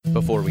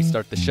Before we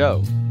start the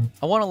show,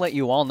 I want to let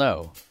you all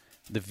know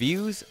the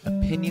views,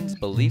 opinions,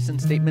 beliefs,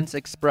 and statements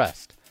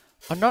expressed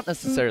are not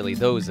necessarily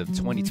those of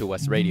 22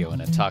 West Radio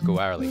and Otaku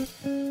Hourly.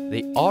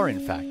 They are,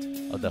 in fact,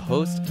 of the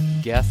host,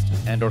 guest,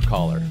 and/or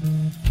caller.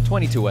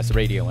 22 West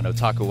Radio and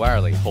Otaku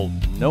Hourly hold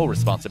no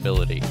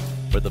responsibility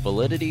for the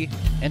validity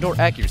and/or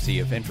accuracy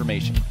of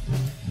information.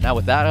 Now,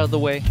 with that out of the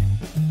way,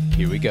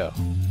 here we go.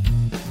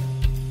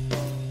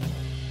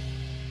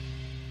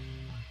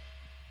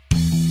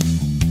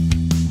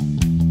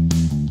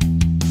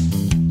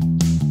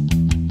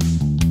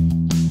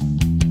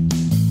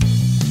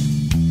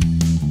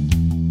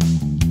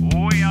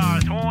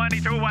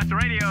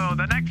 Radio,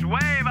 the next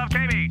wave of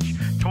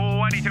KBH.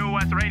 22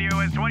 West Radio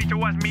is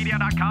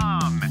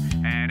 22westmedia.com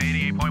and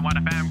 88.1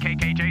 FM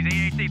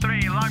KKJZ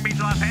HD3 Long Beach,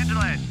 Los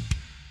Angeles.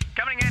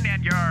 Coming in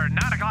at your 9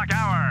 o'clock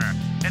hour,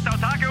 it's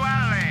Otaku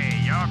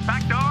Alley, your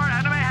backdoor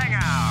anime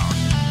hangout.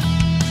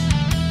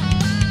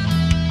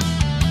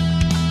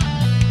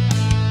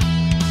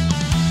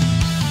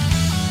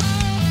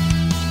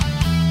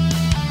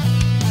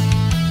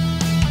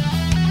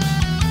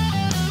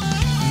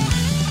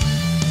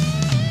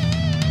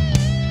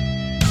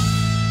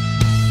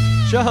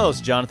 Show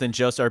host Jonathan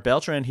Joestar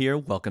Beltran here.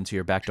 Welcome to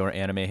your backdoor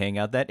anime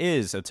hangout that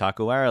is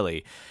Otaku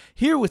Hourly.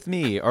 Here with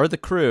me are the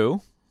crew.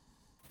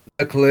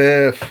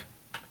 Cliff.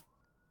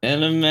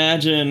 And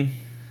Imagine.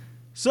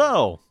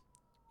 So,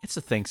 it's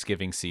a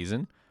Thanksgiving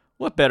season.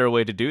 What better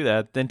way to do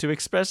that than to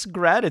express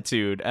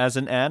gratitude as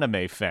an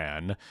anime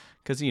fan?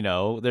 Because, you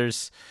know,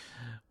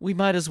 we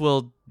might as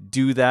well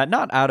do that,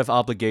 not out of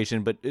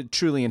obligation, but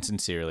truly and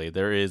sincerely.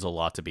 There is a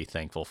lot to be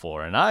thankful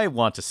for. And I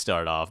want to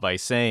start off by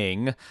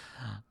saying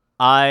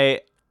I'm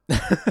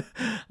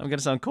gonna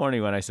sound corny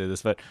when I say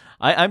this, but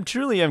I'm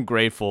truly am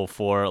grateful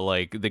for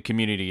like the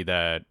community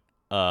that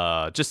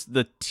just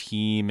the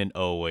team in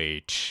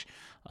OH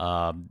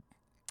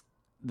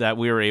that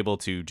we were able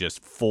to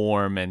just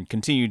form and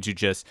continue to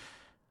just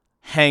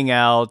hang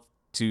out,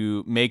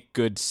 to make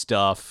good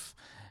stuff,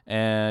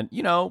 and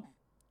you know,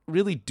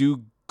 really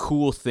do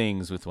cool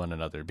things with one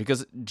another.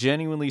 Because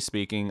genuinely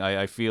speaking,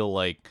 I feel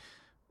like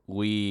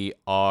we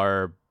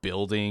are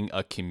building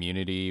a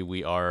community.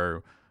 We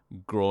are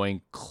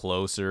growing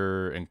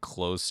closer and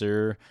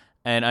closer,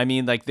 and I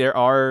mean, like, there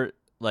are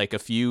like a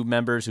few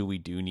members who we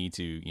do need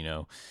to, you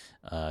know,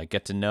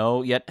 get to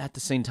know, yet at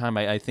the same time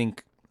I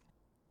think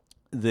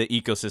the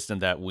ecosystem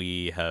that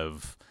we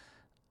have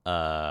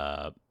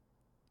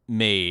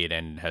made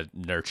and have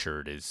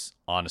nurtured is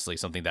honestly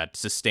something that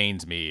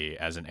sustains me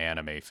as an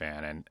anime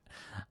fan. And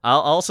I'll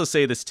also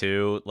say this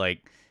too,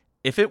 like,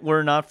 if it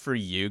were not for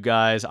you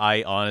guys,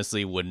 I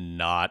honestly would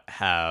not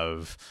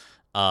have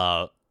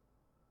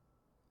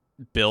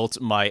built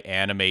my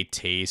anime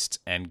taste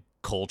and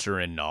culture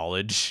and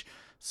knowledge.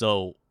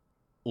 So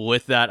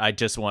with that, I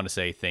just want to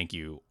say thank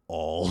you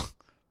all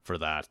for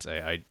that.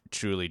 I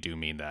truly do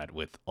mean that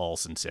with all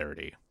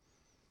sincerity.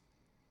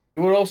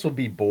 You would also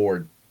be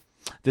bored.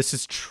 This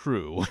is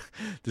true.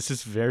 This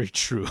is very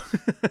true.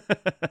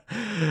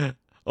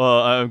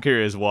 Well, I'm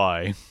curious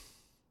why.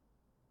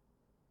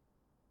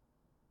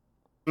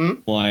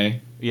 Why?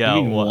 Yeah,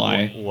 You mean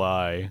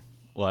why?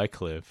 Why,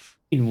 Cliff?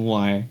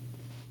 Why?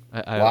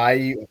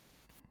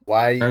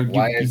 Why Are you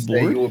I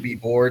say bored? you will be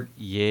bored?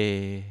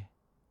 Yeah.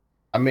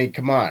 I mean,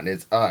 come on,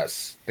 it's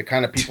us. The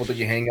kind of people that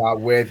you hang out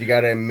with, you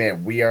gotta admit,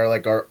 we are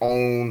our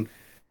own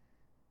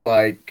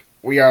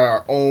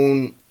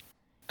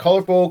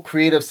colorful,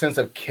 creative sense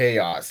of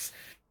chaos.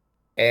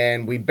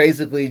 And we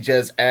basically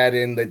just add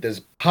in like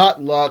this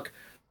potluck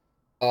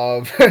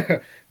of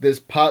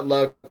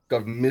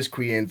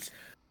miscreants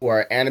who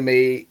are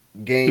anime,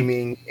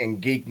 gaming,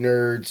 and geek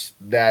nerds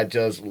that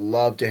just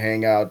love to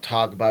hang out,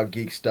 talk about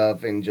geek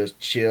stuff, and just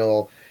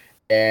chill.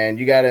 And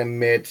you gotta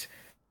admit,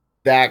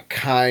 that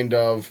kind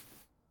of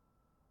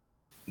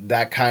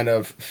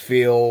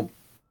feel,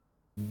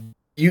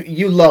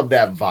 you love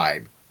that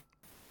vibe.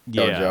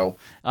 Yeah. Jojo.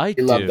 I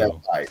You love do. that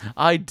vibe.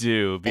 I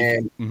do.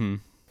 And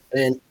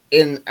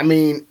I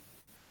mean,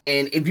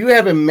 and if you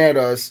haven't met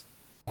us,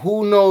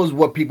 who knows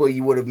what people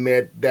you would have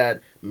met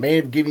that may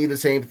have given you the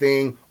same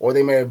thing, or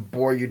they may have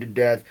bored you to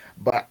death.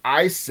 But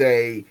I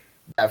say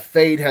that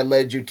fate had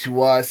led you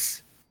to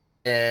us,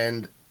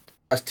 and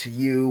us to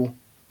you,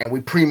 and we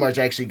pretty much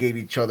actually gave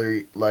each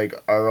other like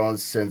our own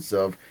sense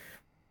of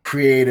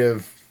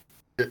creative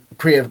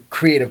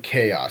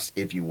chaos,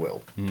 if you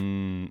will.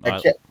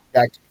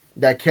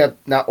 That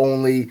kept not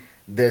only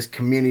this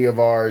community of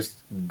ours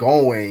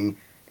going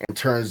in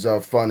terms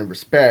of fun and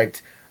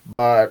respect,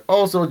 but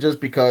also just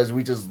because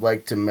we just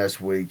like to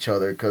mess with each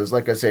other. Because,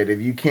 like I said, if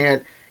you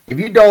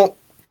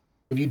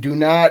do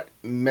not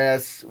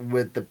mess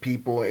with the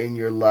people in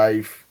your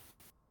life,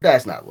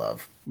 that's not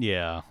love.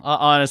 Yeah.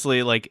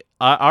 Honestly, like,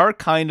 our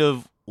kind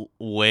of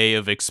way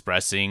of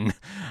expressing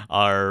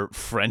our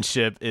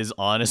friendship is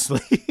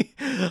honestly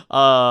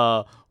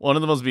one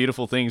of the most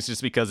beautiful things,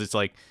 just because it's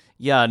like,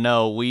 yeah,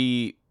 no,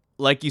 we,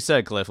 like you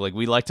said, Cliff, like,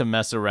 we like to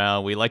mess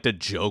around, we like to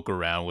joke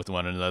around with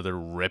one another,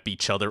 rip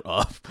each other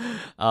up,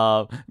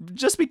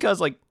 just because,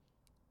 like,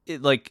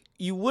 like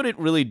you wouldn't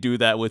really do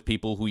that with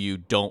people who you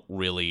don't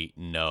really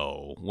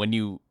know. When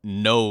you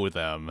know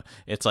them,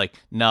 it's like,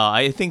 nah,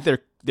 I think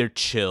they're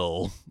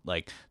chill.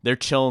 Like they're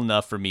chill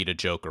enough for me to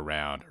joke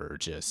around or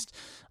just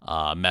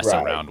mess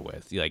Right. around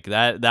with. Like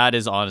that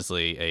is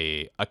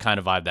honestly a kind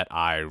of vibe that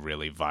I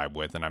really vibe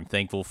with, and I'm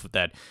thankful for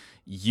that.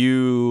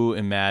 You,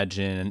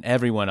 Imagine, and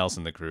everyone else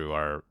in the crew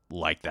are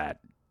like that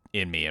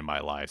in me in my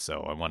life.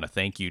 So I want to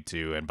thank you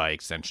too, and by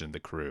extension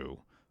the crew,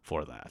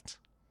 for that.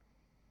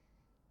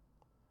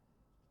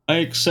 I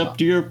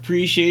accept your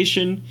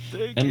appreciation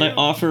Thank and you. I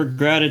offer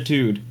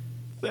gratitude.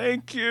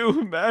 Thank you,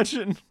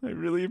 Imagine. I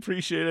really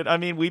appreciate it. I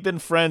mean, we've been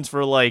friends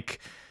for like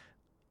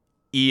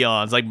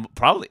eons, like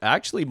probably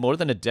actually more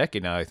than a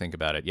decade now I think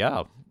about it.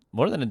 Yeah,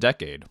 more than a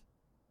decade.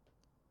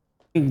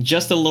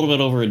 Just a little bit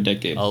over a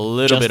decade. A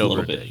little Just bit a over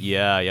little a bit. decade.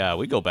 Yeah,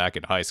 we go back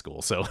in high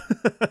school, so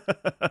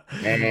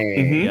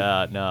Man.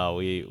 yeah, no,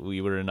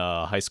 we were in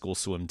a high school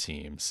swim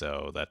team,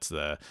 so that's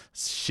the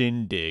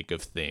shindig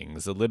of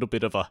things. A little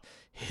bit of a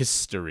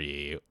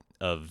history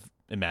of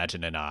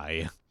Imagine and I.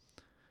 It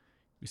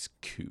was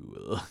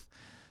cool.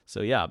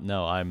 So yeah,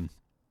 no, I'm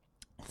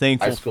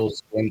thankful. High school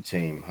swim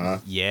team, huh?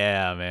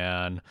 Yeah,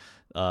 man.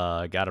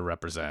 Gotta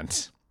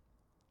represent.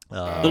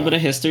 A little bit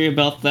of history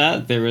about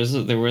that. There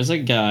was a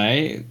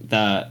guy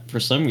that for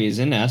some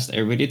reason asked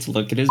everybody to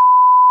look at his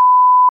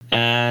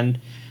and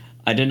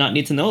I did not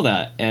need to know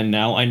that, and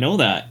now I know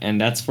that, and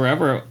that's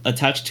forever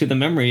attached to the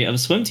memory of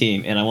swim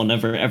team, and I will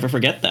never ever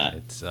forget that.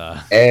 It's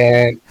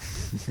And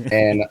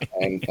and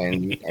and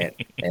and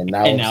and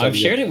now, And now I've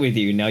shared it with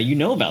you. Now you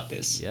know about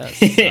this. yes.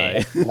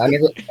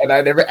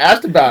 I never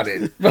asked about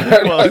it.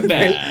 But Well,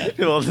 bad.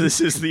 well,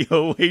 this is the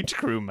OH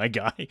crew, my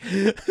guy.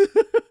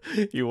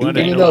 You want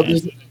to even know? though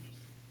this,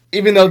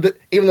 even though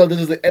this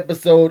is an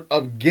episode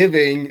of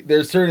giving,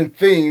 there's certain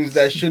things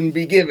that shouldn't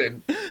be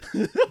given.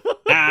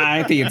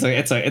 I think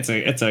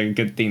it's a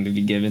good thing to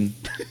be given.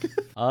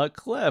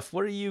 Cliff,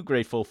 what are you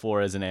grateful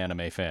for as an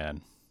anime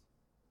fan?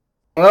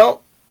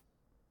 Well,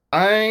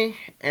 I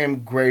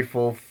am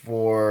grateful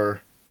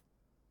for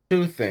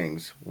two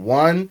things.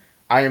 One,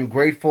 I am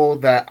grateful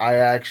that I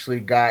actually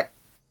got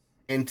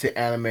into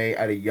anime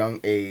at a young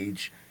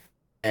age,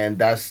 and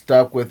that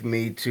stuck with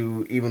me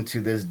to even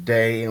to this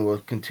day, and will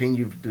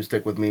continue to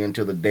stick with me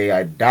until the day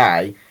I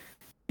die.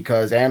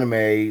 Because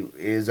anime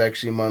is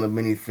actually one of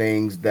many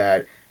things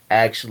that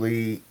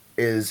actually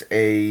is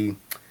a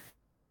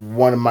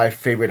one of my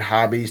favorite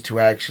hobbies to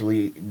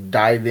actually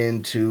dive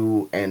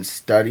into and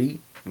study,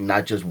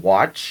 not just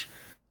watch,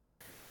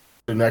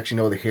 and actually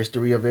know the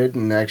history of it,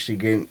 and actually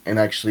get and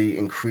actually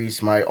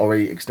increase my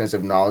already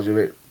extensive knowledge of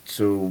it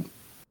to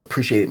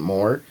appreciate it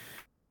more.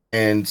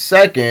 And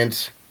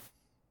second,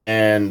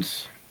 and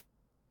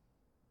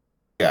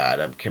God,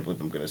 I can't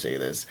believe I'm gonna say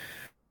this.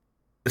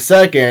 The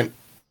second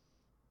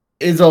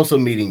is also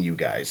meeting you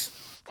guys.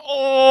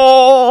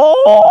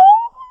 Oh,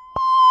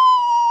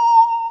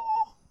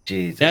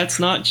 Jesus. That's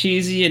not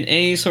cheesy in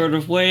any sort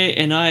of way,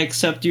 and I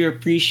accept your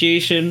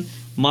appreciation,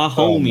 my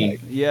homie.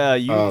 yeah,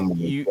 you, Oh my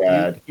you, you,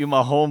 God. you,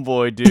 my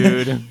homeboy,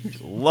 dude.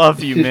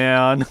 Love you,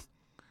 man.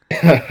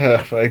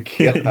 My I'm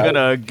God.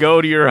 gonna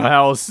go to your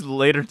house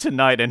later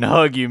tonight and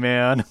hug you,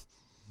 man.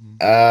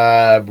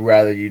 I'd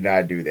rather you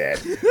not do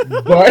that.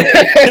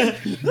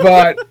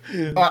 But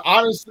Yeah.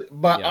 honestly,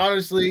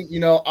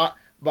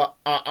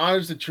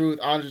 honest the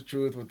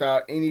truth,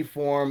 without any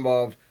form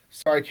of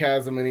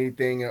sarcasm,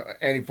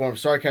 any form of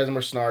sarcasm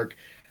or snark,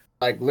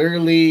 like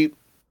literally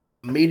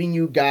meeting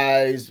you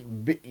guys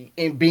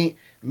and being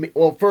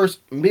well, first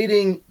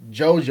meeting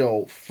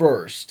JoJo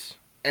first,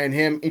 and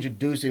him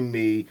introducing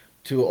me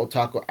to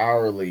Otaku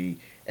Hourly,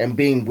 and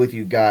being with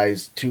you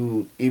guys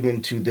to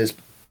even to this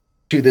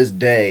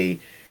day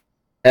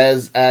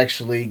has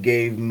actually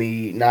gave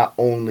me not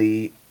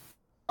only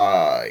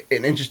an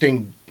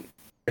interesting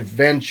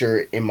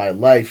adventure in my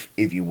life,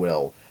 if you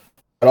will,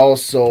 but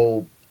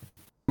also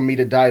for me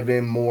to dive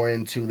in more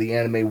into the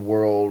anime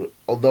world,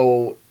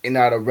 although in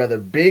not a rather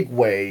big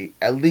way,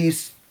 at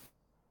least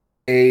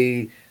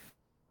a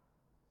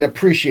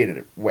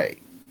appreciated way.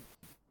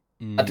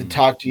 To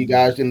talk to you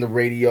guys in the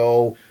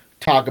radio,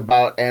 talk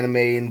about anime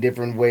in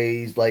different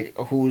ways, like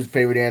who's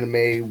favorite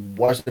anime,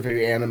 what's the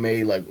favorite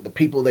anime, like the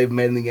people they've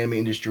met in the anime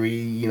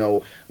industry,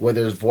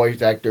 whether it's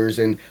voice actors,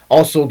 and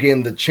also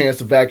getting the chance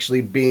of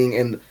actually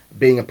being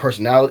a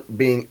personality,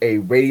 being a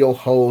radio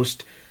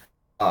host,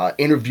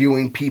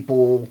 interviewing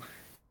people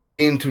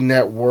into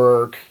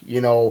network.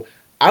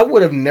 I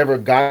would have never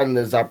gotten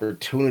this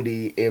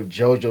opportunity if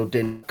JoJo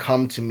didn't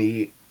come to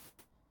me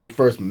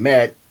first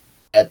met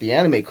at the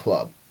anime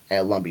club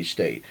at Long Beach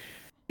State.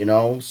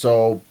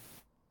 So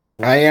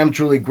I am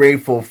truly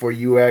grateful for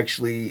you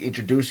actually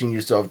introducing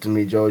yourself to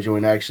me, Jojo,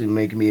 and actually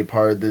making me a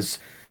part of this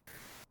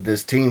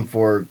team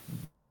for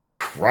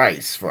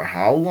Christ, for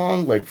how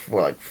long?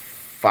 For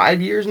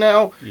 5 years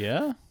now?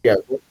 Yeah.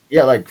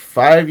 Yeah, like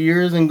 5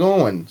 years and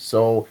going.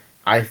 So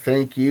I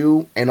thank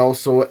you, and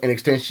also an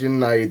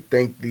extension, I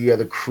thank the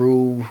other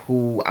crew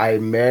who I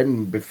met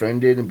and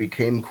befriended and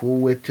became cool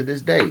with to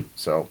this day.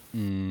 So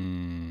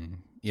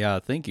Yeah,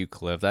 thank you,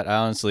 Cliff. That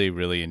honestly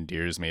really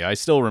endears me. I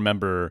still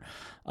remember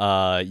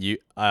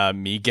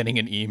me getting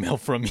an email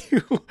from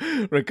you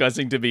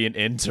requesting to be an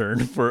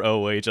intern for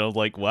OH. I was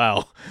like,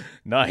 wow,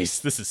 nice.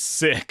 This is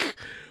sick.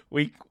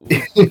 We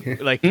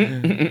like,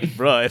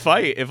 bro. If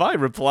I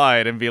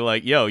replied and be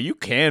like, yo, you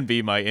can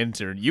be my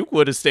intern, you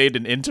would have stayed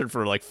an intern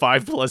for like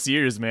 5+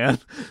 years, man.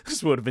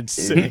 This would have been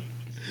sick.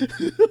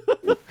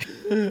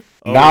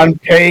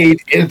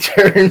 Non-paid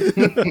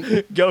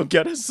intern. Go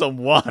get us some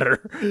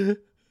water.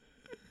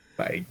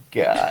 My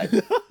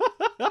God.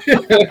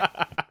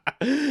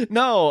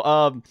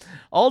 No,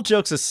 all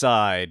jokes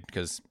aside,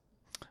 because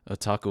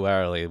Otaku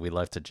Hourly, we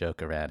love to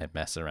joke around and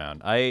mess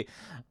around.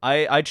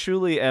 I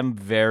truly am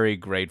very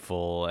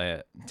grateful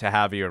to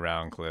have you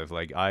around, Cliff.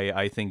 Like,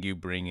 I think you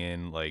bring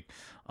in like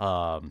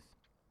a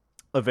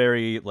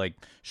very like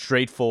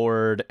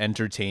straightforward,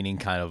 entertaining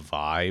kind of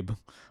vibe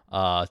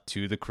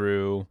to the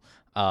crew,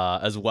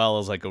 as well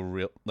as like a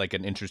real like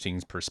an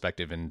interesting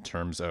perspective in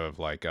terms of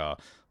like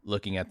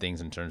looking at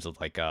things in terms of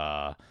like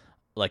a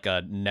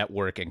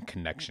network and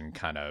connection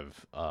kind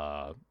of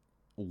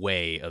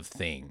way of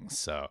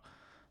things.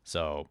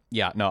 So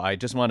yeah, no, I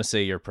just want to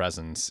say your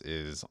presence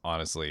is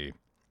honestly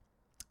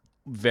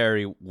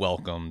very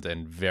welcomed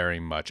and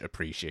very much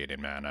appreciated,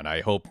 man. And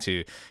I hope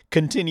to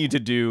continue to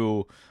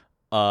do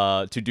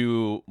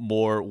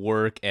more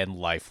work and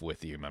life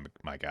with you,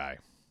 my guy.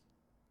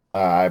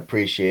 I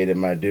appreciate it,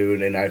 my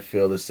dude, and I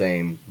feel the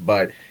same.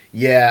 But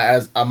yeah,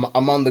 as I'm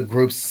on the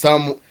group,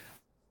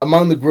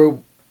 among the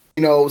group,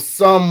 you know,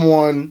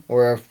 someone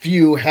or a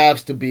few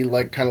has to be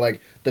like kind of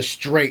like the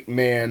straight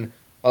man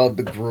of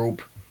the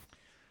group.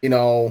 You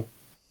know,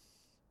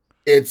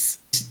 it's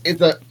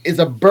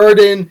a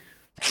burden.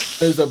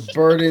 There's a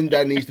burden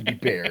that needs to be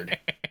bared.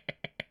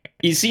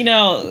 You see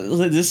now,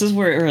 this is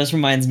where it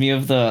reminds me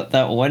of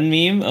that one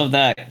meme of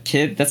that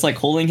kid that's like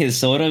holding his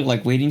soda,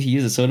 like waiting to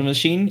use a soda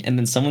machine, and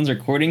then someone's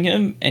recording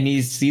him, and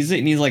he sees it,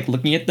 and he's like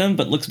looking at them,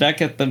 but looks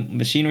back at the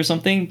machine or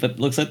something, but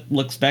looks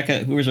back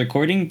at who was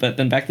recording, but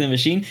then back to the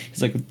machine.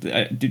 He's like,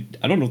 dude,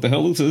 I don't know what the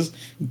hell this is,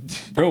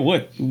 bro.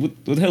 What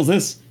the hell is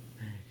this?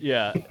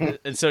 Yeah,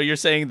 and so you're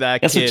saying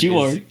that that's kid what you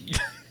is... are.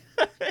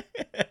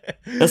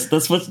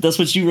 That's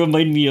what you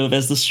remind me of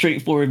as the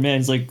straightforward man.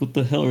 It's like, what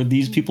the hell are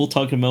these people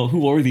talking about?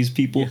 Who are these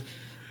people?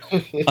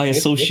 I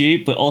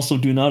associate, but also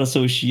do not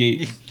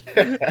associate.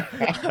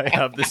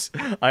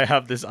 I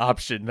have this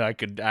option. I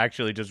could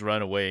actually just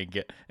run away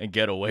and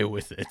get away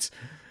with it.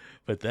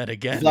 But then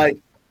again,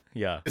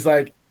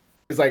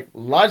 it's like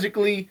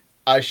logically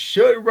I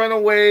should run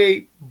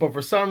away, but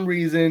for some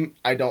reason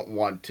I don't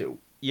want to.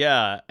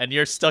 Yeah, and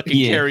you're stuck in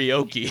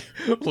karaoke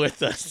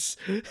with us.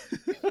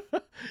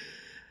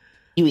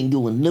 You ain't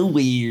going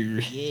nowhere.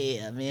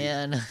 Yeah,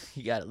 man.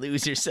 You gotta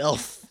lose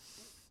yourself.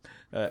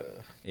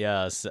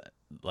 Yeah,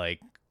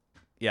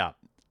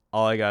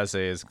 all I gotta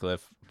say is,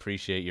 Cliff,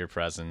 appreciate your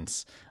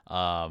presence.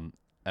 And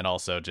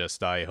also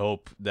just I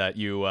hope that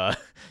you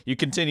you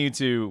continue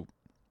to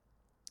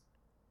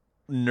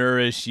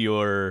nourish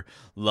your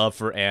love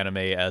for anime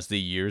as the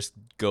years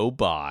go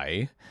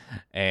by.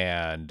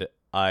 And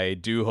I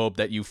do hope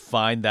that you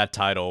find that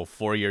title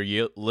for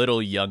your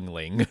little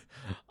youngling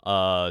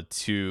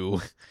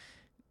to...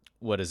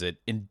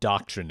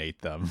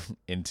 indoctrinate them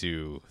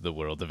into the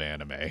world of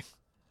anime.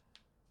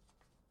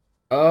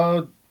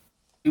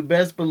 You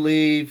best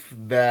believe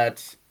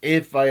that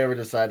if I ever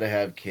decide to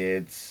have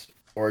kids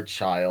or a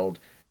child,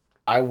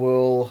 I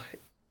will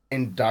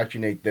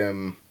indoctrinate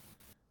them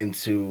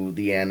into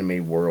the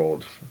anime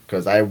world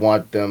because I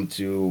want them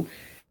to.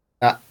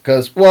 I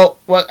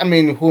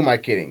mean, who am I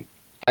kidding?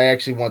 I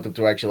actually want them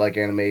to actually like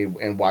anime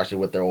and watch it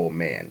with their old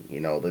man. You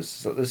know, there's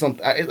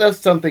something that's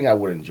something I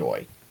would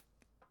enjoy.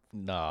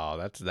 No,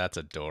 that's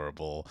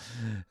adorable.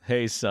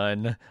 Hey,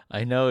 son,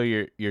 I know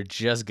you're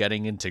just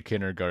getting into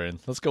kindergarten.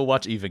 Let's go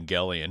watch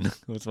Evangelion.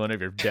 It's one of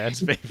your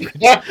dad's favorites.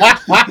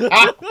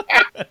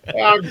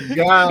 Oh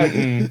God,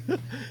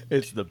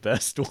 it's the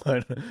best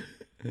one.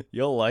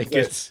 You'll like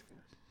it.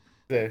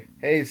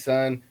 Hey,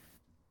 son,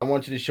 I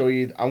want you to show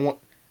you.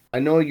 I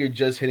know you're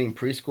just hitting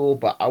preschool,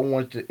 but I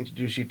want to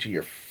introduce you to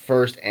your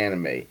first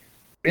anime.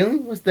 Really?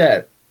 What's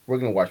that? We're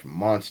gonna watch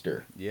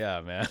Monster. Yeah,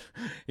 man.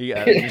 You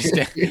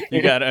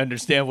gotta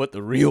understand what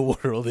the real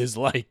world is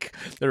like.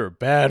 There are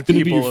bad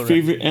people. It's gonna be your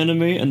favorite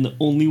anime and the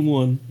only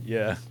one.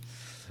 Yeah,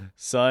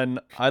 son.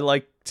 I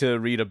like to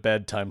read a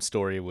bedtime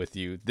story with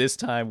you. This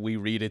time we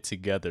read it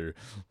together.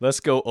 Let's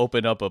go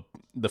open up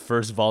the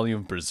first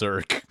volume of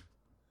Berserk.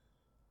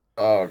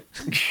 Oh.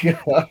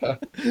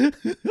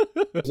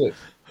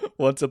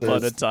 Once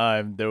upon a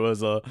time, there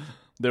was a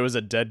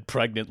dead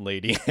pregnant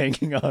lady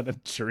hanging on a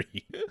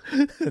tree.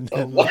 And then,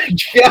 oh my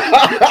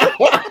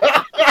God!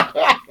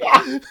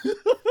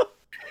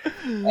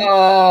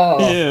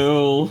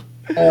 Ew.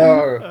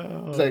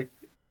 It's like,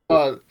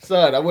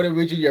 son, I want to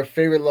read you your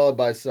favorite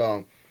lullaby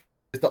song.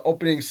 It's the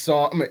opening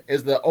song. I mean,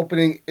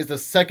 is the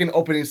second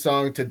opening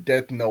song to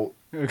Death Note.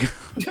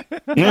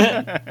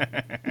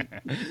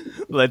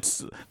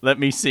 Let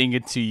me sing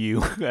it to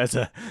you as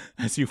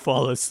you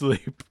fall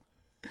asleep.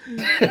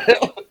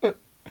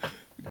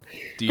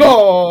 Do you?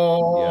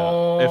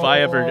 Oh. Yeah. If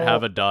I ever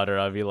have a daughter,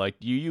 I'd be like,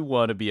 you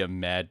want to be a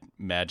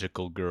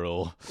magical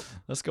girl?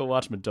 Let's go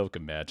watch Madoka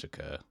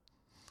Magica.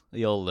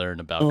 You'll learn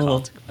about Oh.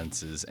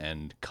 consequences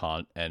and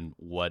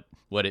what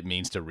it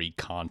means to read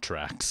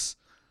contracts.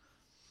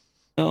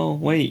 Oh,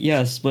 wait,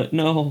 yes, but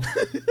no.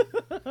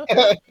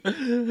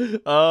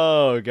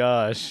 Oh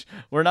gosh,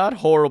 we're not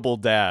horrible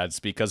dads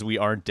because we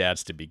aren't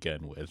dads to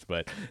begin with,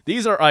 but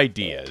these are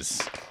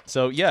ideas.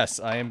 So yes,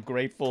 I am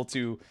grateful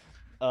to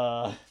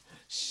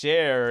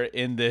share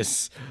in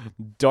this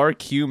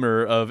dark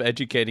humor of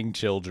educating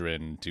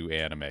children to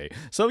anime.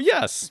 So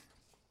yes,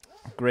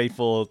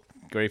 grateful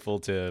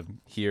to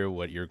hear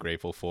what you're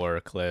grateful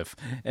for, Cliff.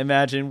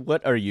 Imagine,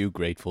 what are you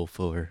grateful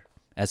for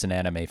as an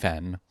anime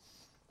fan?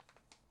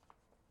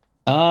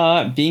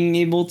 Being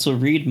able to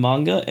read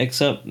manga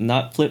except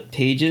not flip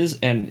pages,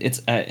 and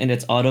it's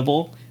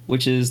audible,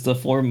 which is the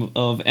form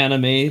of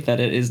anime that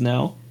it is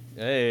now.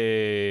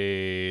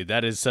 Hey,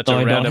 that is such So a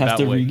I don't have roundabout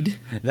to way. read.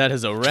 That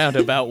is a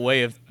roundabout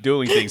way of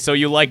doing things. So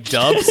you like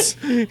dubs?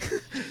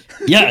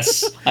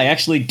 Yes, I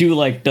actually do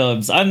like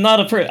dubs. I'm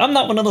not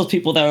one of those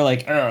people that are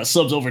like,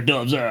 subs over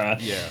dubs. Yeah.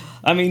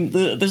 I mean,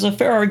 there's a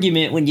fair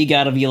argument when you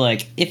gotta be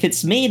like, if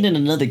it's made in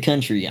another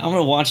country, I'm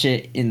gonna watch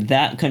it in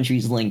that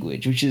country's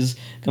language, which is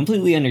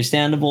completely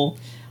understandable.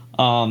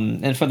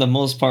 And for the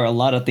most part, a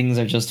lot of things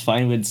are just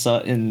fine with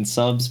in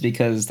subs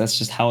because that's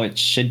just how it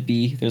should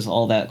be. There's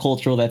all that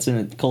culture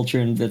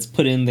and that's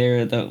put in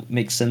there that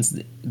makes sense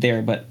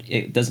there, but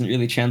it doesn't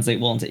really translate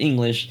well into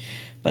English.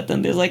 But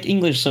then there's like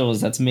English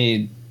shows that's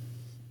made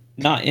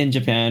not in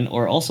Japan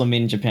or also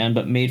made in Japan,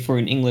 but made for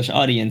an English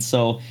audience.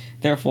 So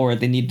therefore,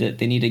 they need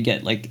to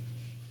get like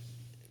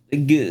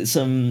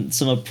some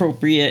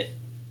appropriate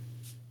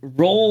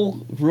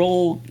role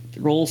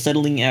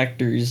settling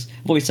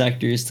voice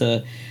actors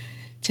to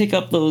take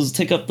up those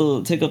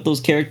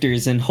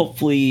characters and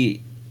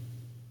hopefully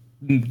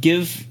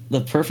give the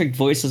perfect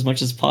voice as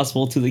much as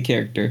possible to the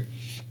character.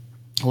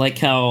 Like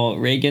how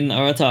Reigen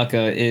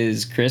Arataka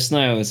is Chris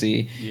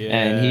Nyosi,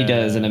 and he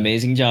does an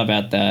amazing job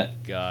at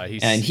that. God,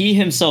 and he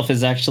himself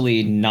is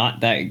actually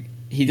not that.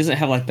 He doesn't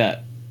have like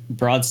that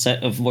broad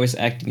set of voice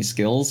acting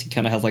skills. He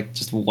kind of has like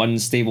just one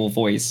stable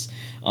voice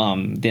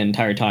the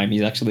entire time.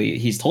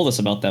 He's told us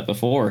about that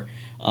before.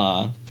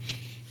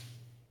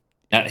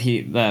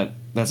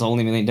 That's the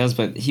only thing he does.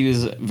 But he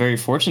was very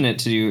fortunate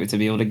to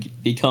be able to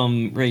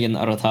become Reigen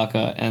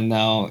Arataka, and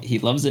now he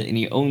loves it and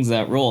he owns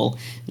that role,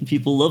 and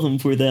people love him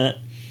for that.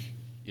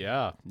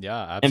 Yeah,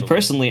 absolutely. And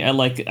personally, I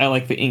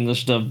like the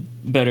English dub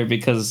better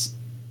because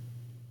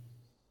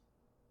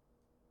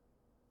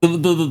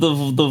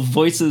the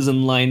voices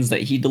and lines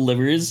that he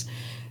delivers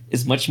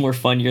is much more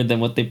funnier than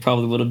what they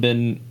probably would have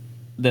been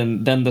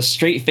than the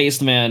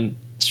straight-faced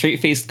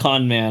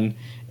con man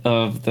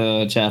of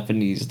the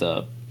Japanese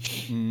dub.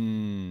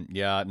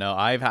 Yeah, no,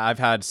 I've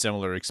had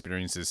similar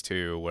experiences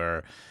too.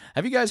 Where,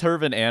 have you guys heard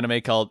of an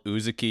anime called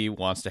Uzuki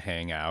Wants to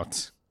Hang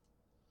Out?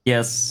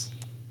 Yes.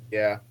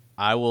 Yeah.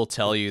 I will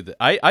tell you that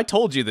I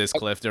told you this,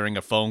 Cliff, during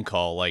a phone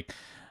call. Like,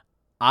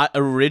 I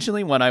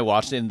originally, when I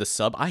watched it in the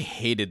sub, I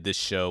hated this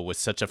show with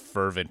such a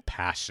fervent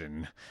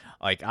passion.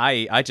 Like,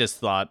 I just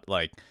thought,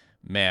 like,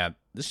 man,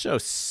 this show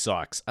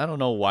sucks. I don't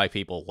know why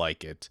people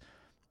like it.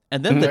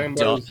 And then the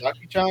dub.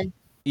 Uzaki-chan?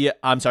 Yeah,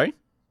 I'm sorry.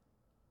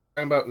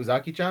 Talking about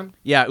Uzaki-chan?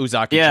 Yeah,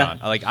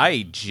 Uzaki-chan. Like,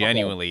 I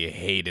genuinely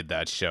hated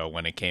that show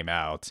when it came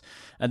out.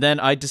 And then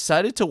I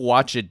decided to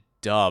watch it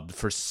dubbed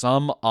for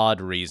some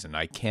odd reason.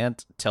 I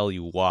can't tell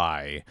you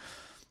why.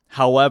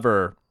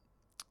 However,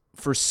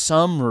 for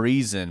some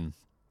reason,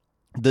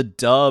 the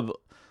dub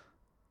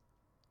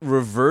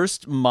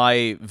reversed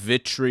my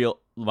vitriol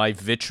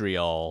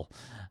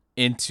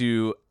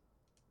into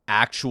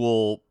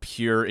actual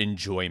pure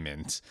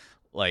enjoyment.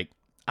 Like,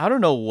 I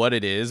don't know what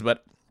it is,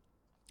 but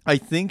I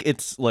think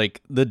it's like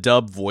the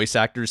dub voice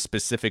actors,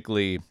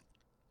 specifically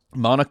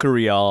Monica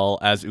Rial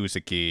as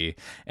Uzuki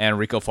and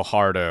Rico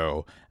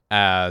Fajardo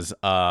as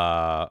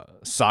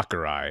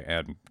Sakurai.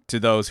 And to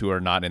those who are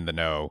not in the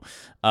know,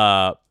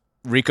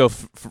 Rico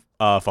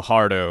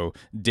Fajardo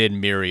did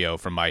Mirio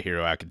from My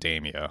Hero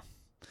Academia.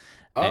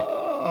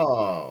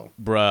 Oh.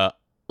 Bruh,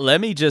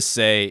 let me just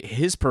say,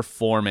 his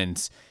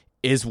performance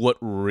is what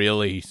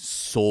really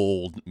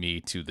sold me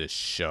to this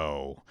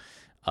show,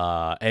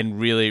 and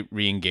really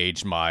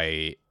re-engaged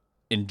my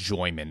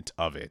enjoyment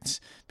of it.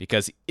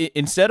 Because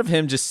instead of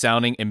him just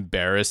sounding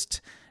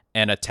embarrassed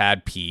and a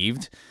tad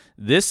peeved,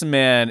 this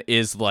man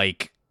is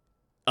like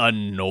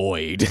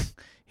annoyed.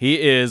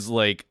 He is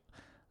like,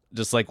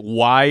 just like,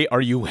 why are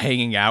you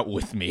hanging out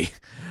with me?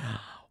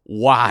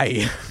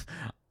 Why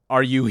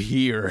are you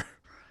here?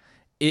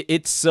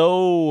 It's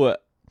so,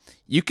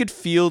 you could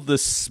feel the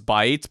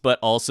spite, but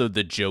also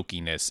the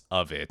jokiness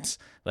of it.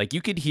 Like,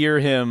 you could hear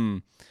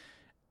him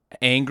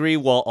angry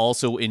while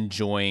also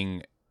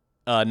enjoying,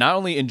 not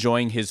only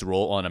enjoying his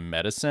role on a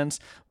meta sense,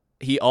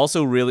 he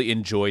also really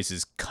enjoys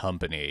his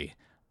company,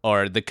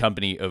 or the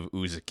company of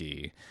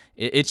Uzuki.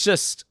 It's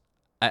just,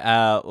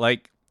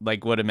 like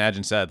what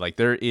Imagine said, like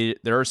there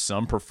are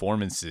some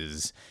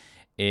performances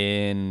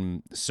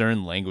in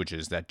certain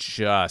languages that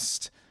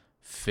just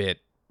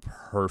fit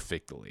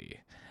perfectly.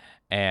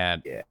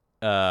 And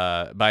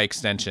by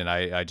extension,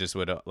 I just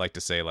would like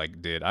to say, like,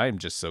 dude, I am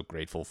just so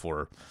grateful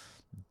for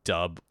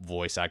dub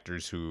voice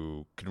actors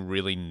who can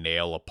really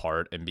nail a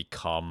part and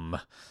become,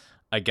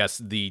 I guess,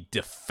 the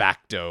de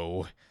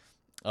facto,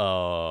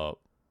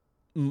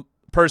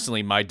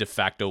 personally, my de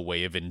facto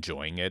way of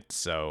enjoying it.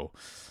 So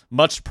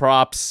much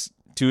props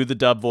to the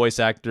dub voice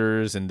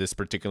actors in this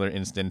particular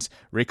instance.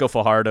 Rico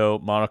Fajardo,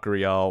 Monica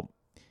Rial,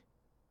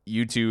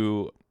 you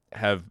two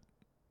have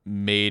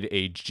made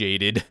a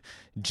jaded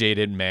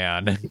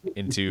man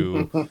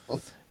into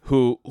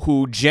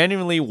who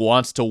genuinely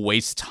wants to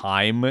waste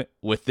time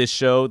with this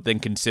show, then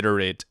consider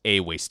it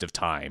a waste of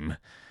time.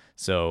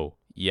 So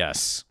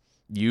yes,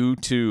 you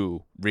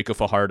two, Rico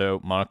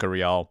Fajardo, Monica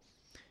Rial,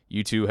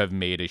 you two have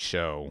made a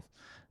show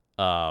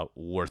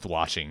worth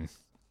watching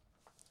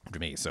to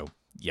me. So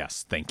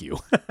yes, thank you.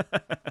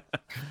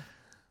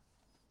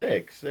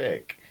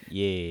 Sick.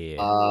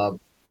 Yeah.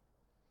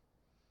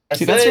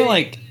 See, that's where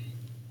like,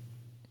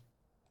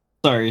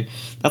 sorry,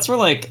 that's where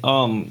like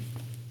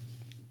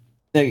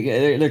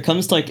there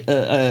comes like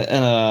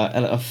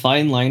a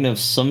fine line of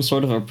some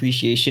sort of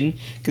appreciation,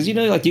 because you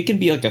know, like, you can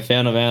be like a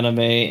fan of anime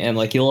and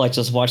like you'll like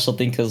just watch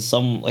something because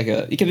some like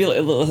you can be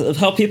like,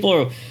 how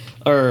people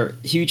are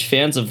huge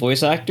fans of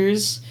voice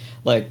actors.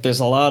 Like, there's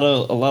a lot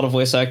of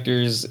voice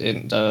actors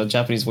and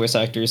Japanese voice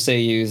actors,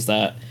 seiyus,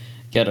 that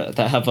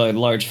have a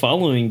large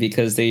following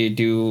because they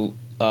do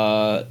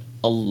a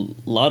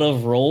lot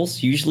of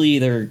roles. Usually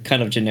they're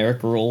kind of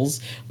generic roles,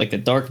 like the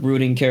dark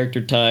brooding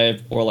character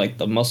type, or like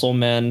the muscle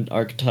man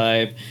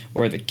archetype,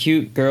 or the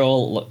cute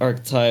girl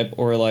archetype,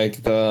 or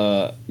like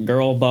the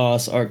girl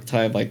boss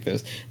archetype. Like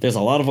there's a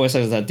lot of voice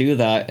actors that do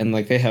that, and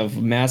like they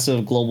have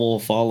massive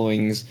global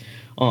followings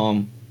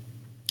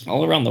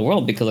all around the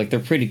world because like they're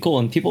pretty cool,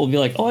 and people will be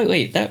like, oh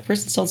wait, that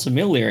person sounds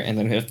familiar, and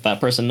then if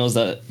that person knows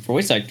that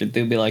voice actor,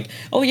 they'll be like,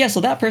 oh yeah,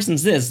 so that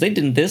person's they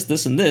did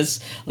this and this.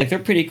 Like, they're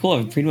pretty cool.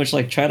 I pretty much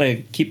like try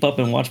to keep up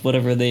and watch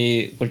whatever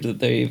they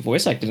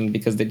voice acted in,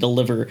 because they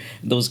deliver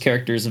those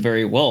characters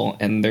very well,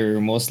 and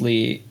they're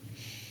mostly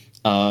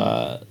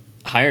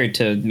hired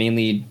to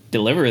mainly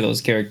deliver those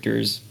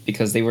characters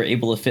because they were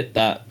able to fit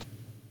that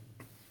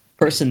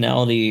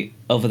personality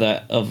of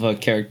a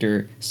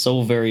character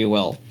so very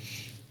well.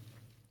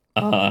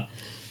 But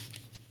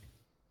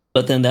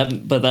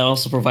that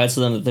also provides to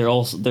them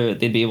that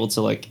they'd be able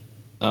to like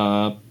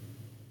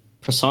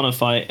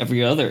personify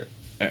every other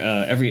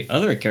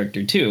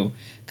character too,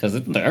 because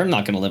they're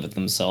not going to live it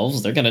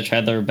themselves. They're going to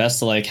try their best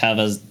to like have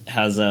as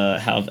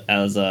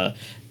a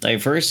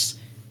diverse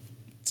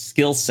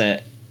skill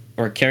set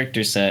or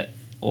character set,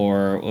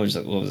 or what was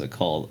it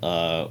called?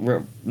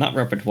 Not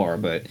repertoire,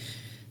 but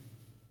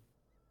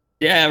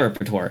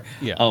repertoire.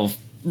 Yeah. Of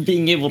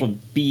being able to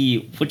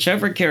be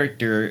whichever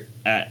character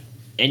at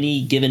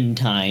any given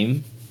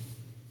time,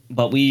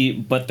 but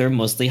they're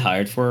mostly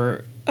hired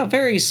for a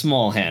very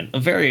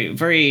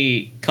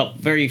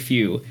very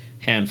few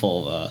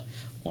handful of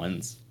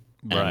ones,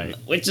 Right?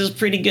 Which is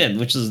pretty good.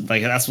 Which is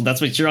like that's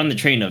what you're on the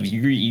train of.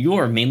 You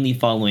are mainly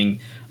following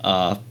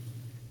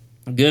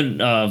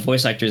good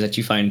voice actors that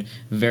you find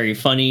very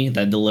funny,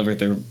 that deliver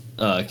their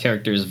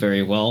characters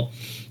very well.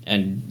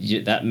 And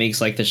that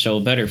makes like the show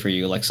better for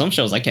you. Like, some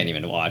shows I can't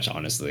even watch,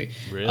 honestly.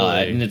 Really?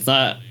 And it's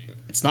not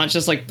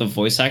just like the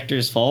voice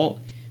actor's fault,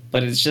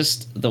 but it's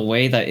just the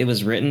way that it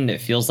was written. It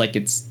feels like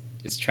it's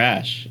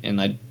trash. And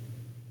I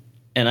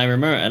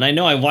remember, and I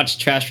know I watched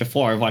trash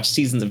before. I've watched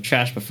seasons of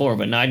trash before,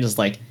 but now I just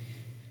like,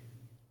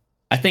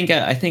 I think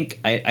I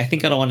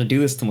don't want to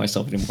do this to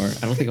myself anymore.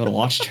 I don't think I want to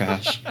watch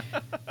trash.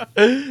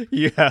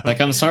 Yeah.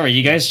 Like, I'm sorry,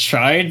 you guys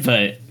tried,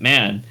 but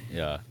man.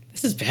 Yeah.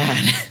 This is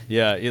bad.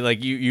 Yeah,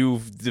 like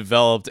you've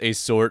developed a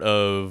sort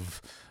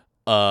of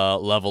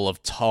level of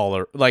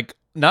like,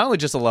 not only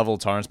just a level of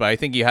tolerance, but I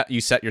think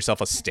you set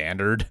yourself a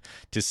standard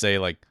to say,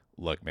 like,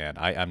 look, man,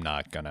 I'm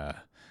not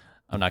gonna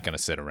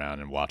sit around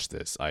and watch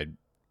this. I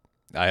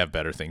have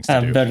better things to do.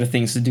 I have better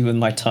things to do in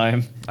my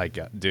time.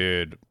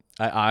 Dude,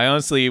 I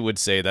honestly would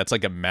say that's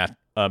like a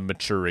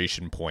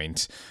maturation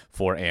point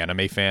for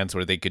anime fans,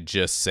 where they could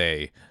just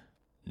say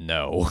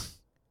no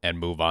and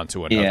move on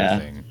to another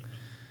thing.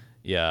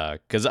 Yeah,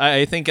 because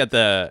I think you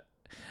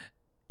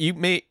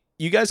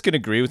guys can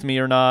agree with me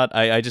or not.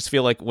 I just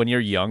feel like when you're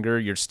younger,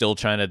 you're still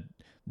trying to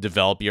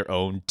develop your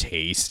own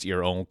taste,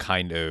 your own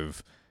kind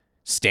of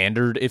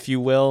standard, if you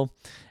will.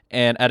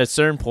 And at a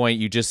certain point,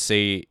 you just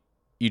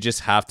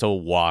have to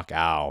walk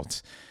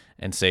out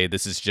and say,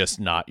 this is just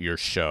not your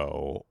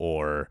show,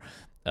 or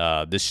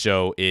this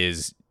show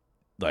is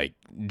like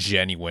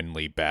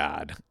genuinely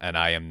bad, and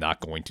I am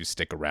not going to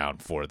stick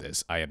around for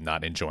this. I am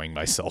not enjoying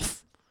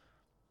myself.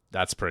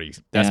 That's pretty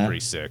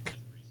sick.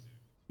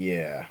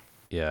 Yeah.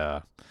 Yeah.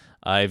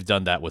 I've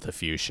done that with a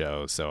few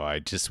shows, so I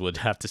just would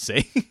have to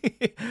say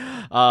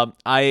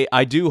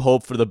I do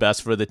hope for the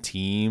best for the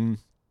team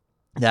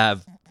that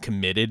have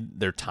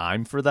committed their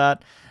time for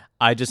that.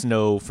 I just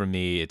know for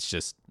me, it's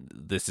just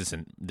this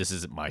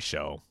isn't my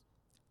show.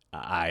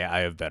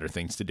 I have better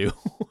things to do.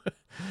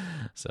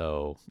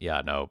 So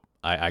yeah, no,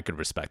 I could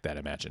respect that.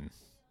 Imagine.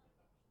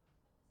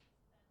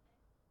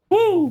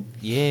 Woo!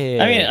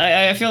 Yeah. I mean,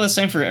 I feel the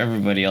same for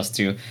everybody else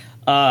too.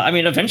 I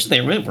mean, eventually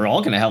we're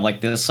all gonna have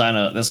like this kind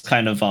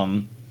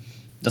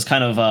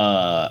of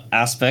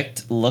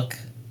aspect look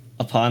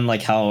upon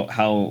like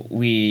how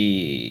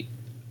we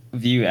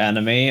view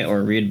anime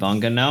or read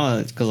manga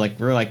now, because like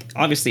we're like,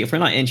 obviously if we're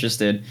not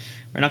interested,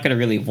 we're not gonna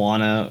really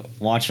wanna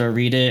watch or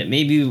read it.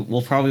 Maybe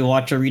we'll probably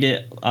watch or read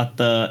it at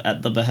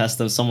the behest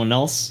of someone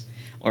else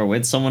or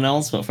with someone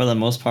else, but for the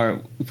most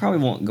part we probably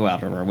won't go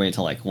out of our way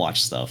to like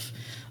watch stuff,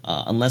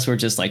 unless we're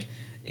just like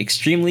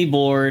extremely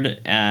bored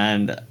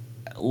and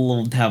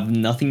will have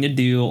nothing to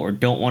do or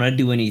don't want to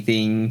do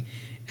anything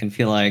and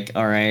feel like,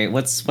 all right,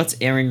 what's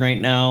airing right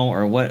now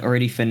or what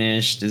already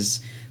finished is,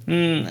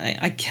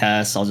 I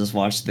guess I'll just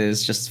watch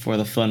this just for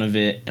the fun of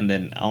it. And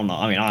then I don't know,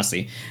 I mean,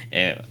 honestly,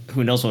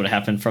 who knows what would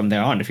happen from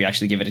there on if you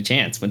actually give it a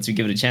chance. Once you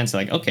give it a chance,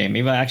 you're like, okay,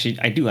 maybe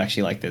I do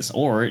actually like this,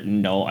 or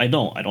no, I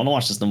don't want to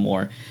watch this no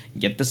more.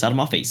 Get this out of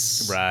my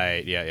face.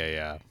 Right.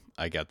 Yeah.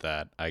 I get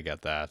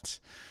that.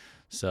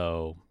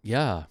 So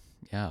yeah.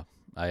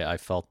 I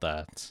felt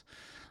that.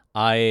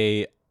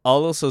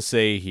 I'll also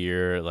say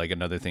here, like,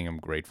 another thing I'm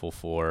grateful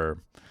for.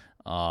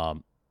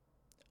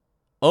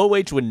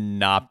 OH would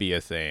not be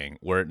a thing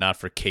were it not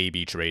for K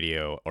Beach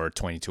Radio or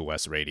 22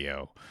 West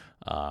Radio,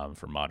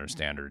 for modern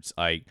standards.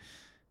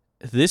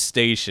 This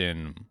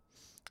station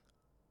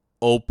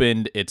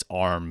opened its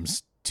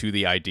arms to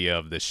the idea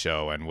of this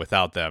show, and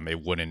without them,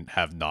 it wouldn't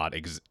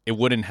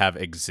have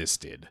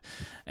existed.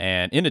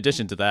 And in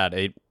addition to that,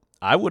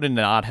 I would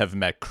not have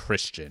met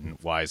Christian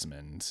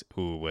Wiseman,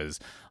 who was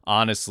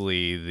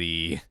honestly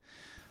the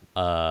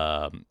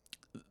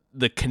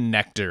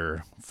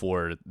connector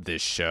for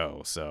this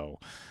show. So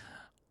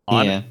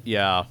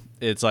yeah,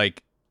 it's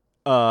like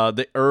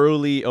the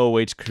early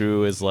OH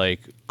crew is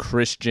like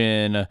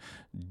Christian,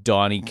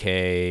 Donnie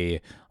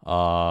K.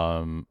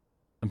 I'm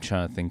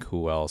trying to think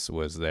who else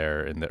was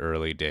there in the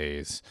early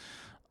days.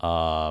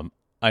 I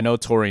know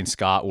Tori and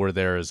Scott were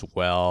there as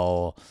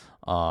well.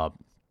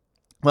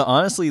 But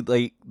honestly,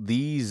 like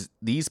these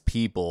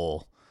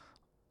people,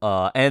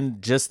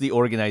 and just the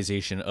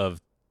organization of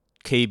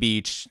K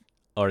Beach,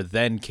 or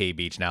then K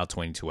Beach, now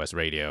 22 West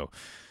Radio,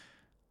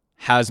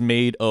 has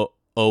made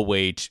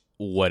OH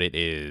what it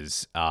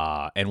is,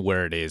 and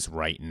where it is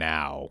right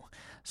now.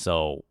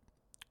 So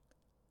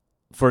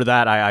for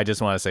that, I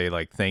just want to say,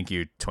 like, thank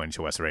you,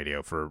 22 West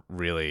Radio, for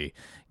really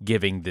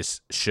giving this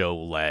show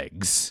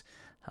legs.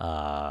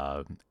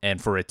 And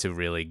for it to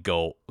really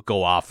go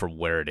off from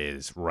where it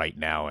is right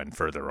now and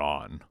further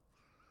on.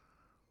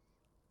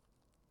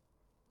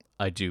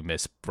 I do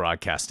miss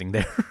broadcasting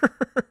there.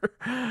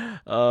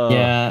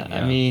 Yeah,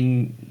 I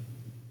mean,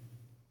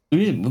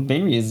 the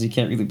main reason you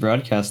can't really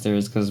broadcast there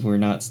is because we're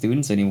not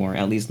students anymore,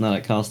 at least not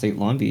at Cal State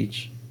Long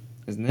Beach,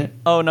 isn't it?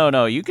 Oh,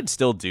 no, you can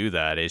still do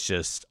that. It's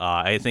just,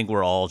 I think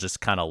we're all just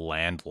kind of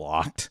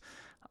landlocked,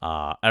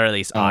 or at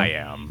least I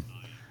am.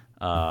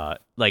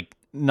 Like,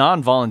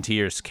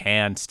 non-volunteers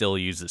can still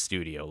use the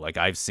studio. Like,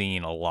 I've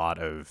seen a lot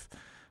of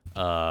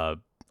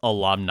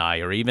alumni,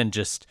 or even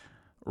just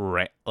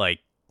like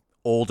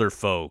older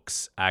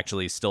folks,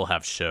 actually still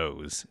have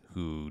shows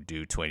who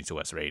do 22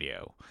 West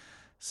Radio.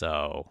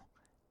 So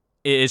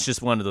it's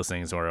just one of those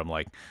things where I'm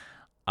like,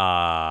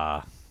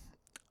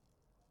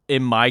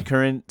 in my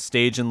current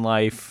stage in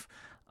life,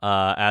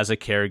 as a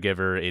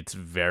caregiver, it's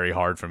very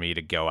hard for me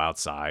to go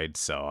outside.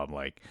 So I'm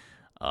like,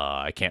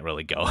 I can't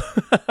really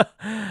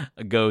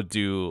go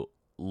do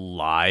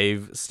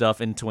live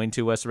stuff in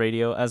 22 West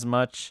Radio as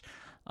much.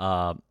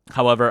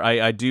 However,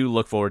 I do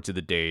look forward to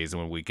the days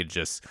when we could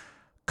just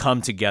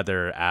come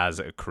together as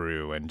a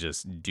crew and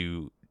just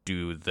do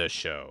the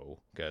show,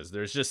 because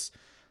there's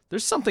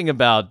something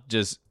about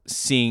just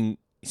seeing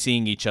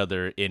each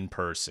other in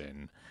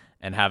person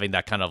and having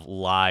that kind of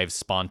live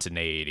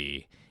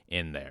spontaneity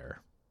in there.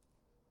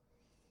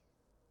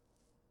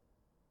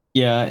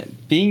 Yeah,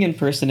 being in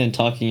person and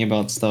talking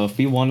about stuff,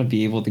 we want to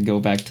be able to go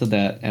back to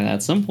that, and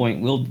at some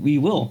point we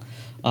will,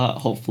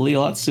 hopefully a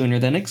lot sooner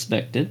than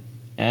expected,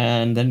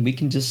 and then we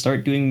can just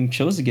start doing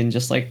shows again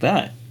just like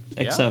that.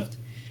 Yeah. Except,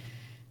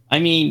 I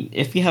mean,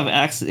 if we have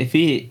access, if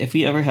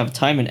we ever have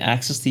time and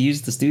access to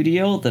use the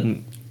studio,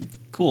 then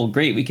cool,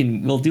 great,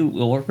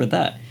 we'll work with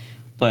that.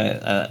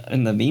 But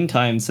in the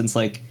meantime, since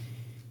like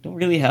don't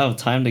really have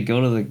time to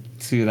go to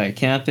that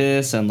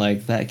campus, and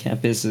like that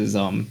campus is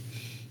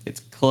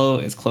it's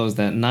closed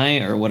at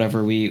night or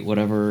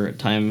whatever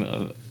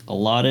time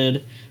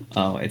allotted.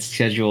 Its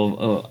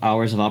schedule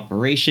hours of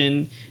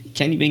operation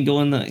can't even go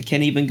in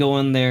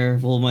there.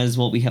 Well, might as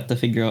well, we have to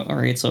figure out, all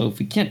right, so if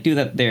we can't do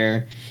that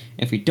there,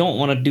 if we don't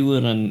want to do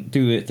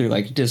it through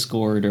like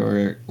Discord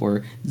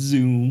or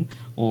Zoom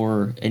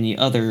or any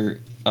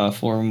other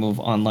form of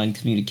online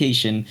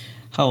communication,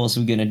 how else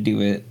are we gonna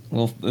do it?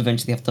 We'll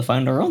eventually have to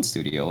find our own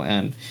studio,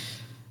 and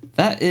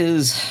that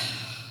is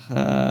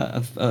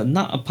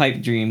not a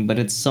pipe dream, but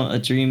it's a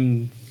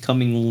dream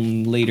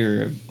coming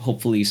later,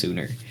 hopefully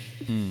sooner.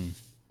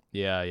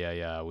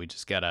 Yeah.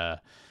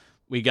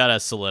 We gotta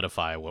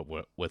solidify what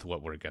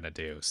we're gonna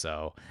do.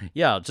 So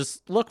yeah,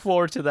 just look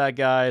forward to that,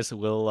 guys.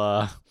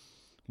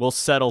 We'll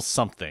settle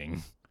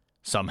something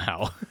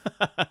somehow.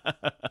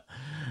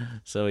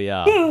 So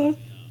yeah.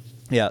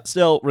 Yeah.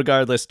 Still,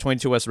 regardless,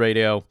 22 West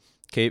Radio,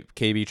 K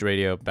Beach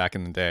Radio back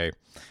in the day.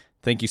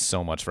 Thank you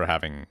so much for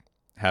having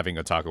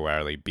Otaku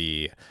Alley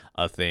be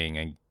a thing,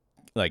 and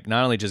like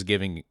not only just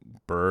giving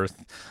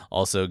birth,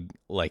 also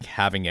like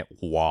having it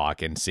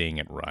walk and seeing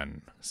it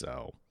run.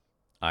 So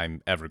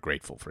I'm ever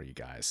grateful for you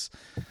guys.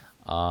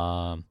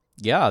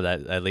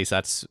 That at least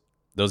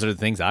those are the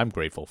things I'm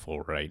grateful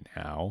for right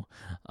now.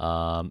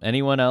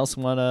 Anyone else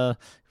wanna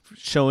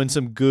show in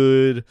some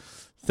good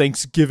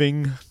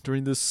Thanksgiving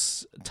during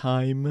this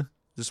time,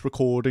 this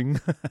recording?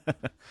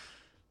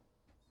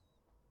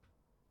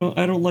 Well,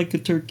 I don't like a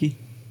turkey.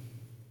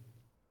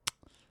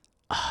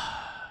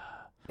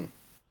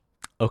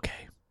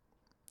 Okay.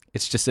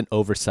 It's just an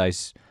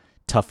oversized,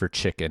 tougher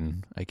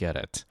chicken. I get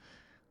it.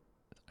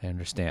 I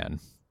understand.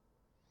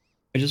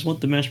 I just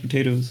want the mashed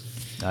potatoes.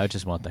 I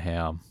just want the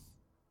ham.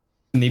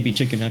 Maybe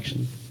chicken,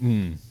 actually.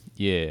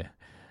 Yeah.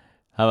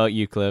 How about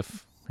you,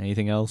 Cliff?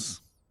 Anything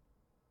else?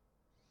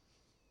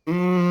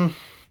 Nothing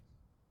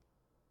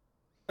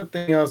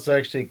else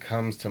actually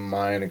comes to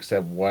mind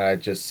except what I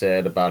just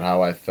said about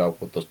how I felt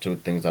with those two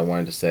things I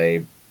wanted to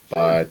say.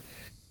 But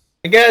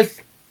I guess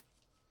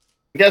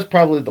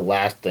probably the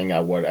last thing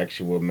I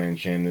would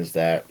mention is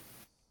that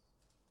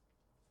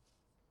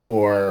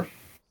as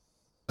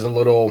a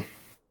little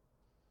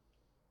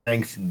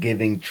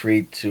Thanksgiving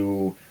treat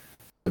to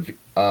the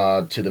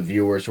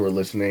viewers who are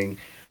listening,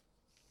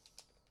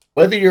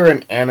 whether you're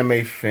an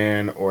anime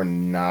fan or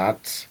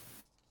not,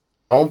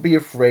 don't be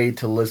afraid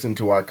to listen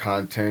to our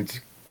content,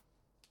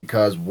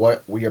 because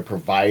what we are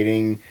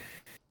providing,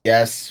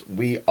 yes,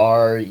 we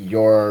are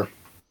your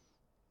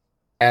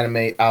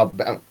anime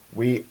outbound.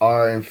 We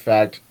are, in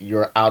fact,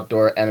 your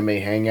outdoor anime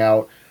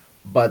hangout,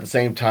 but at the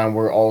same time,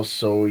 we're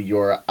also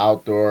your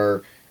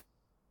outdoor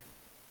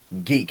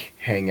geek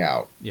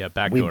hangout. Yeah,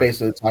 backdoor. We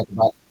basically talk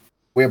about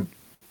we're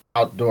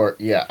outdoor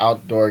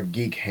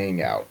geek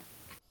hangout.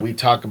 We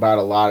talk about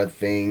a lot of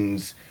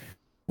things.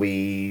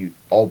 We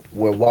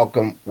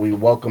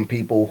welcome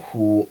people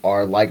who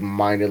are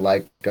like-minded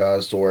like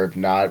us, or if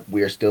not,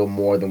 we are still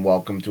more than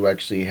welcome to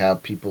actually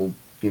have people,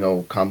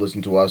 come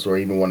listen to us or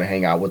even want to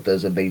hang out with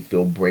us if they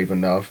feel brave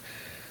enough.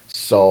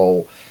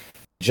 So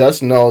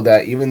just know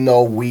that even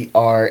though we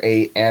are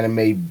a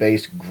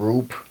anime-based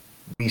group,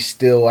 we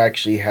still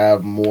actually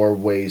have more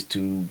ways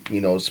to,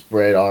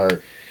 spread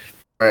our,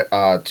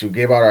 to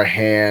give out our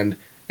hand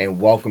and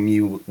welcome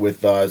you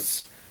with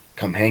us.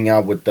 Come hang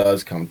out with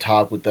us, come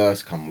talk with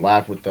us, come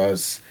laugh with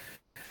us,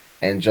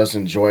 and just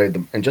enjoy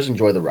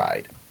the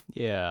ride.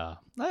 Yeah,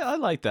 I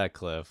like that,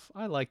 Cliff.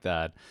 I like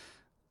that.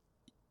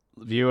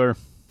 Viewer,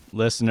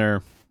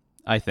 listener,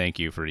 I thank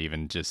you for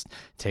even just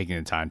taking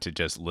the time to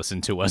just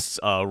listen to us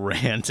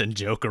rant and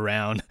joke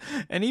around,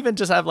 and even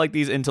just have like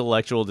these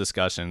intellectual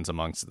discussions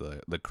amongst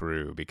the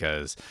crew,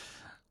 because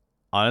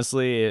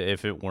honestly,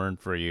 if it weren't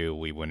for you,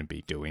 we wouldn't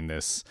be doing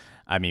this.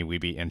 I mean,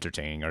 we'd be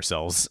entertaining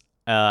ourselves.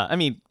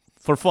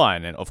 For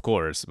fun, and of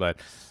course, but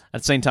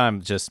at the same time,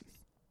 just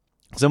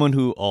someone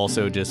who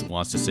also just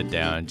wants to sit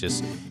down and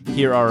just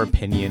hear our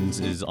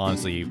opinions is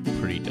honestly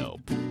pretty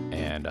dope.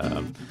 And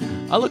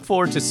I look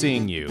forward to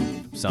seeing you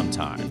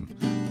sometime.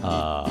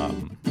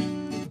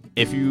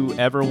 If you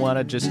ever want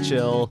to just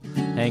chill,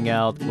 hang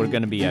out, we're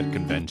going to be at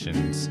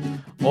conventions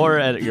or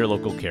at your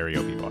local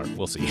karaoke bar.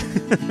 We'll see.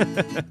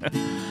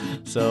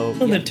 So,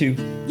 that too.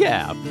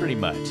 Yeah, pretty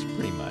much.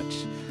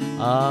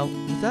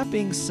 With that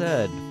being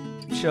said,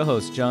 show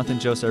host Jonathan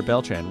Josar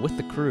Beltran with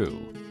the crew.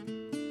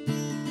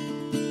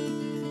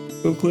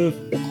 Go Cliff.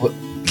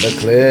 The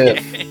Cliff.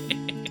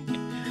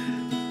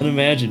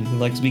 Imagine who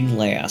likes being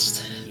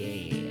last.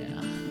 Yeah.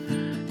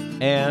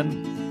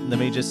 And let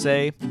me just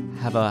say,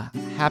 have a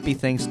happy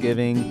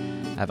Thanksgiving,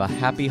 have a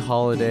happy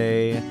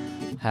holiday,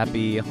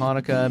 happy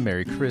Hanukkah,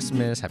 Merry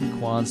Christmas, Happy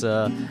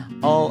Kwanzaa,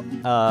 all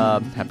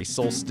happy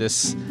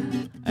solstice.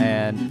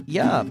 And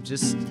yeah,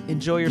 just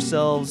enjoy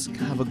yourselves,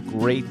 have a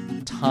great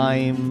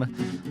time,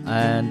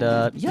 and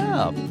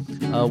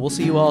we'll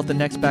see you all at the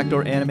next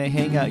Backdoor Anime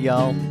Hangout,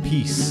 y'all.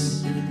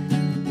 Peace.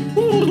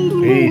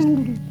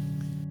 Peace.